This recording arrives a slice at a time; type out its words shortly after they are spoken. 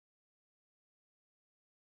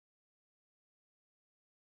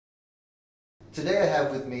Today I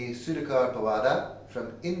have with me Sudhakar Puvvada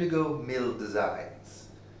from Indigo Mill Designs.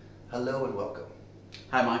 Hello and welcome.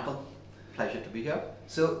 Hi Michael, pleasure to be here.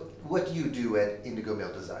 So what do you do at Indigo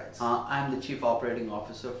Mill Designs? I'm the Chief Operating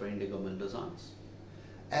Officer for Indigo Mill Designs.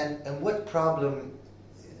 And what problems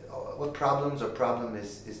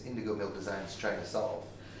is Indigo Mill Designs trying to solve?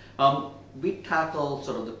 We tackle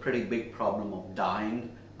sort of the pretty big problem of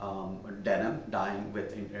dyeing denim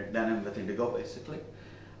with indigo basically.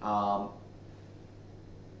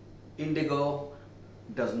 Indigo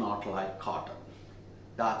does not like cotton.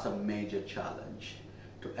 That's a major challenge.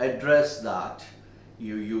 To address that,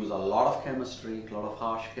 you use a lot of chemistry, a lot of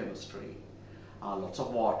harsh chemistry, lots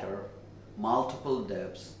of water, multiple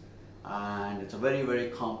depths, and it's a very, very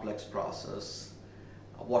complex process.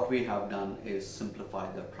 What we have done is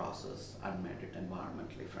simplify the process and made it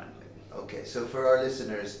environmentally friendly. Okay, so for our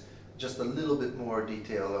listeners, just a little bit more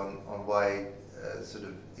detail on why sort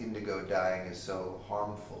of indigo dyeing is so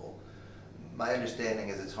harmful. My understanding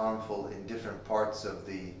is it's harmful in different parts of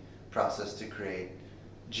the process to create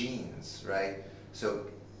jeans, right? So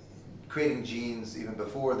creating jeans, even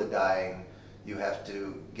before the dyeing, you have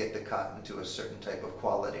to get the cotton to a certain type of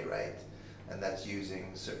quality, right? And that's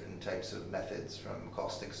using certain types of methods from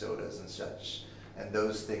caustic sodas and such. And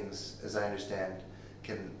those things, as I understand,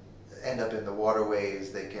 can end up in the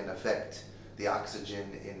waterways. They can affect the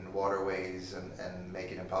oxygen in waterways and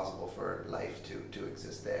make it impossible for life to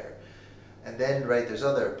exist there. And then, right, there's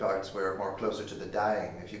other parts where are more closer to the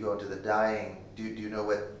dyeing. If you go into the dyeing, do you know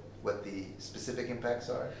what the specific impacts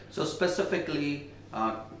are? So specifically,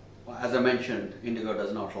 as I mentioned, indigo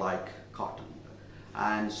does not like cotton.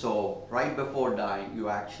 And so right before dyeing, you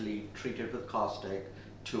actually treat it with caustic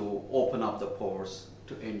to open up the pores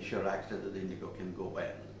to ensure actually that the indigo can go in.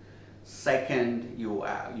 Second,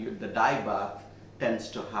 the dye bath tends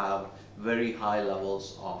to have very high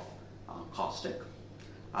levels of caustic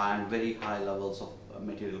and very high levels of a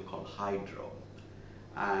material called hydro.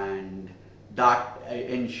 And that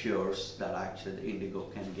ensures that actually the indigo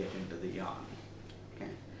can get into the yarn. Okay?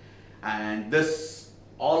 And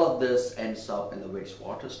all of this ends up in the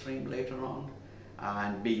wastewater stream later on,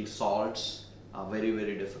 and being salts are very,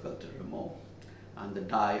 very difficult to remove. And the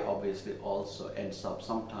dye obviously also ends up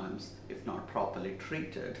sometimes, if not properly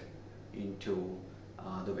treated, into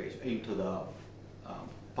the waste, into the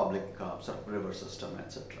public sort of river system,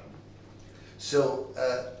 etc. So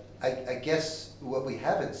I guess what we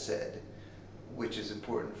haven't said, which is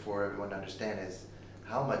important for everyone to understand, is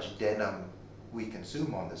how much denim we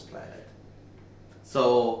consume on this planet.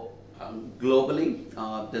 So globally,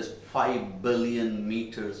 there's 5 billion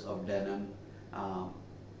meters of denim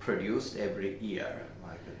produced every year.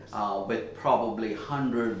 My goodness. With probably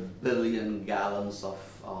 100 billion gallons of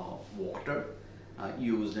water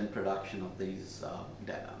used in production of these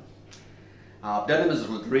denim. Denim is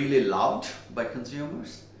really loved by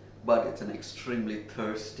consumers, but it's an extremely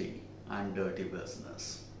thirsty and dirty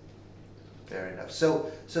business. Fair enough.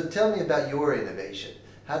 So tell me about your innovation.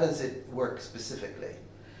 How does it work specifically?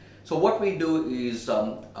 So what we do is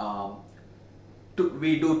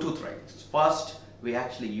we do two things. First, we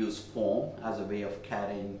actually use foam as a way of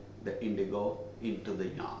carrying the indigo into the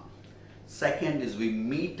yarn. Second is we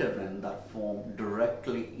meter in that foam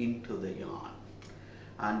directly into the yarn.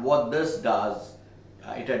 And what this does,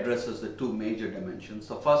 it addresses the two major dimensions.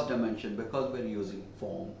 So first dimension, because we're using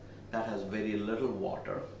foam that has very little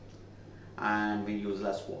water and we use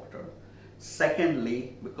less water.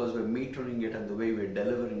 Secondly, because we're metering it and the way we're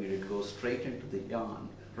delivering it, it goes straight into the yarn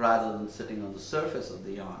rather than sitting on the surface of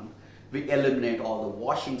the yarn. We eliminate all the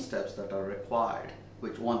washing steps that are required,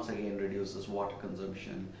 which once again reduces water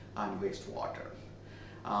consumption and wastewater.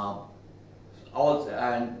 Also,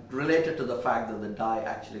 and related to the fact that the dye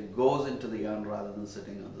actually goes into the yarn rather than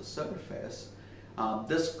sitting on the surface,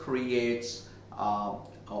 this creates a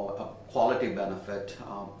quality benefit,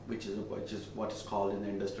 which is what is called in the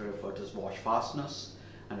industry referred to as wash fastness.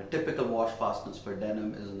 And a typical wash fastness for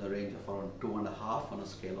denim is in the range of around 2.5 on a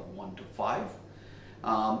scale of 1 to 5.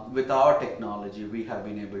 With our technology, we have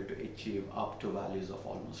been able to achieve up to values of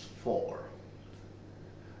almost 4.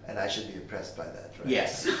 And I should be impressed by that, right?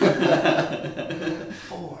 Yes. 4,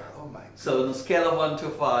 oh my God. So on a scale of 1 to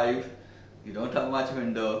 5, you don't have much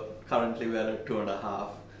window. Currently we're at 2.5.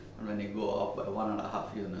 And when you go up by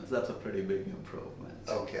 1.5 units, that's a pretty big improvement.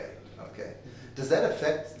 Okay, okay. Does that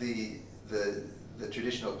affect the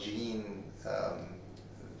traditional jean,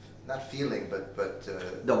 not feeling, but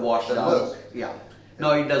the wash the down? look? Yeah.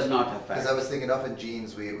 No, it does not affect. Because I was thinking, often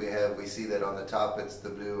jeans we see that on the top it's the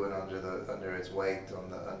blue and under it's white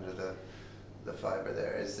under the the fiber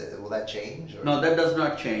there. Will that change? Or? No, that does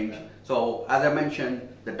not change. Yeah. So as I mentioned,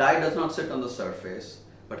 the dye does not sit on the surface,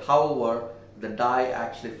 but however, the dye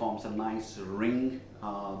actually forms a nice ring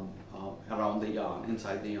around the yarn,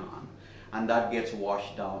 inside the yarn, and that gets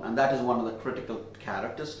washed down. And that is one of the critical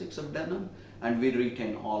characteristics of denim, and we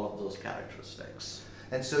retain all of those characteristics.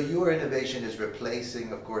 And so your innovation is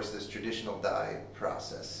replacing, of course, this traditional dye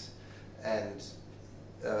process. And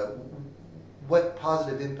what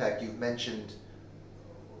positive impact, you've mentioned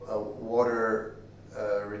water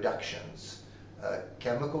reductions,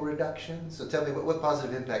 chemical reductions. So tell me, what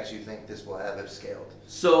positive impacts you think this will have if scaled?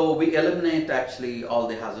 So we eliminate actually all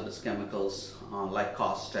the hazardous chemicals like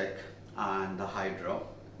caustic and the hydro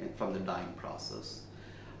from the dyeing process.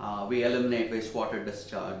 We eliminate wastewater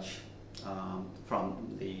discharge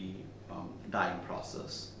from the dyeing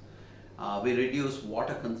process. We reduce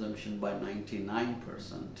water consumption by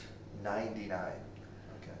 99%. 99.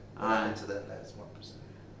 Okay. And into that is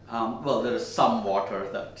 1%. Well, there is some water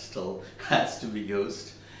that still has to be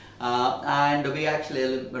used. And we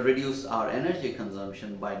actually reduce our energy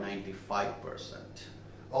consumption by 95%.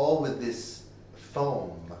 All with this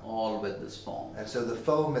foam. All with this foam. And so the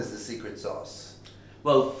foam is the secret sauce.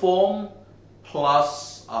 Well, foam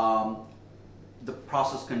plus the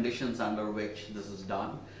process conditions under which this is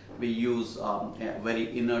done. We use a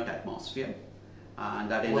very inert atmosphere.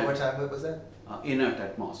 And that One more time, what was that? Inert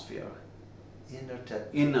atmosphere. Inert.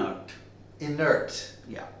 Inert.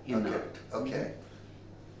 Yeah, inert. Okay.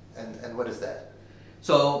 And what is that?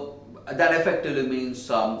 So that effectively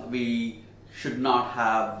means we should not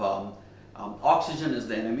have oxygen is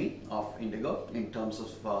the enemy of indigo in terms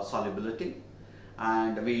of solubility,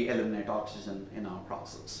 and we eliminate oxygen in our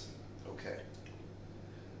process. Okay.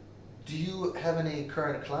 Do you have any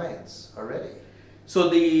current clients already?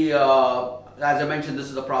 So as I mentioned, this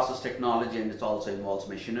is a process technology, and it also involves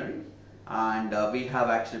machinery. And we have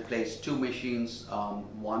actually placed 2 machines,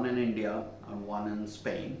 one in India and one in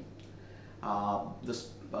Spain.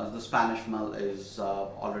 The Spanish mill is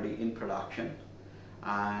already in production,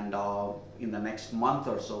 and in the next month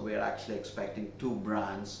or so, we are actually expecting 2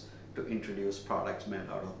 brands to introduce products made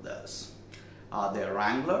out of this. They're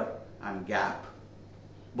Wrangler and Gap.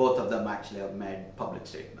 Both of them actually have made public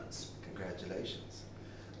statements. Congratulations.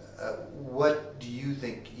 What do you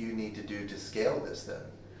think you need to do to scale this then?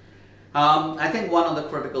 I think one of the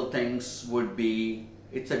critical things would be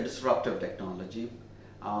it's a disruptive technology,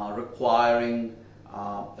 requiring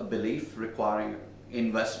a belief, requiring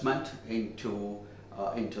investment into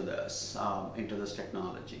this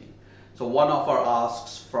technology. So one of our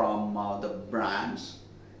asks from the brands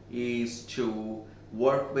is to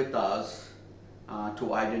work with us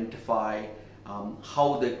to identify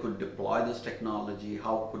how they could deploy this technology,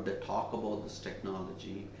 how could they talk about this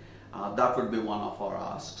technology. That would be one of our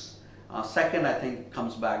asks. Second, I think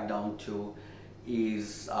comes back down to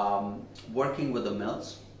is working with the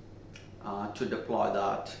mills to deploy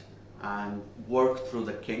that and work through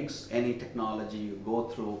the kinks. Any technology you go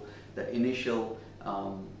through the initial,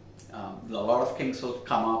 a lot of kinks will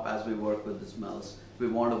come up as we work with these mills. We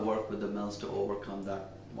want to work with the mills to overcome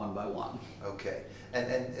that one by one. Okay, and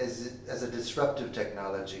as a disruptive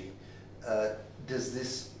technology, does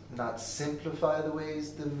this not simplify the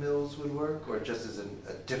ways the mills would work, or just as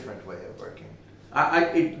a different way of working?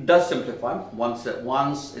 It does simplify. Once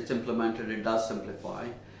it's implemented, it does simplify.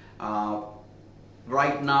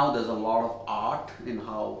 Right now, there's a lot of art in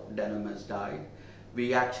how denim is dyed.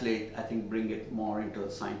 We actually, I think, bring it more into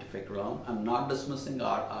the scientific realm. I'm not dismissing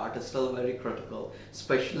art. Art is still very critical,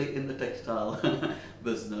 especially in the textile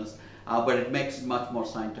business. But it makes it much more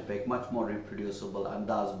scientific, much more reproducible, and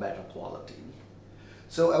thus better quality.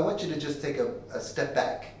 So I want you to just take a step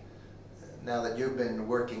back. Now that you've been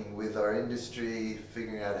working with our industry,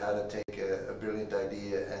 figuring out how to take a brilliant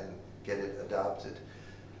idea and get it adopted,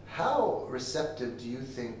 how receptive do you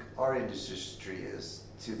think our industry is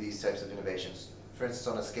to these types of innovations? For instance,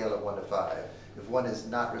 on a scale of 1 to 5, if 1 is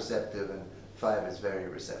not receptive and 5 is very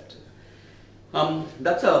receptive.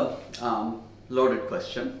 That's a loaded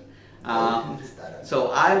question.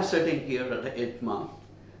 So I'm sitting here at ITMA,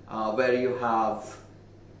 where you have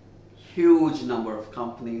huge number of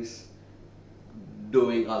companies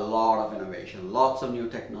doing a lot of innovation, lots of new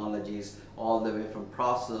technologies, all the way from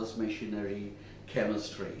process, machinery,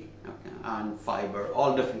 chemistry, okay, and fiber,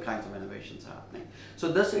 all different kinds of innovations happening.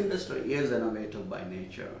 So this industry is innovative by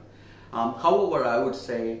nature. However, I would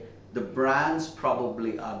say the brands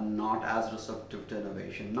probably are not as receptive to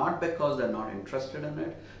innovation, not because they're not interested in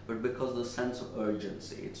it, but because the sense of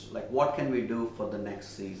urgency. It's like, what can we do for the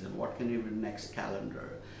next season? What can we do next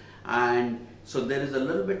calendar? And so there is a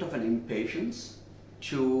little bit of an impatience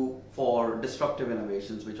for disruptive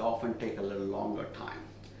innovations, which often take a little longer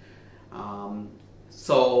time.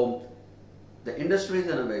 So the industry is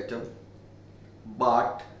innovative,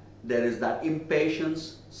 but there is that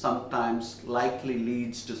impatience sometimes likely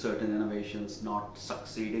leads to certain innovations not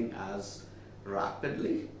succeeding as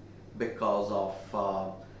rapidly because of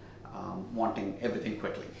wanting everything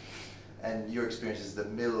quickly. And your experience is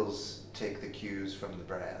that mills take the cues from the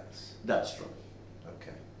brands? That's true.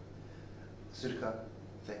 Okay. Sudhakar,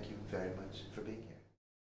 thank you very much for being here.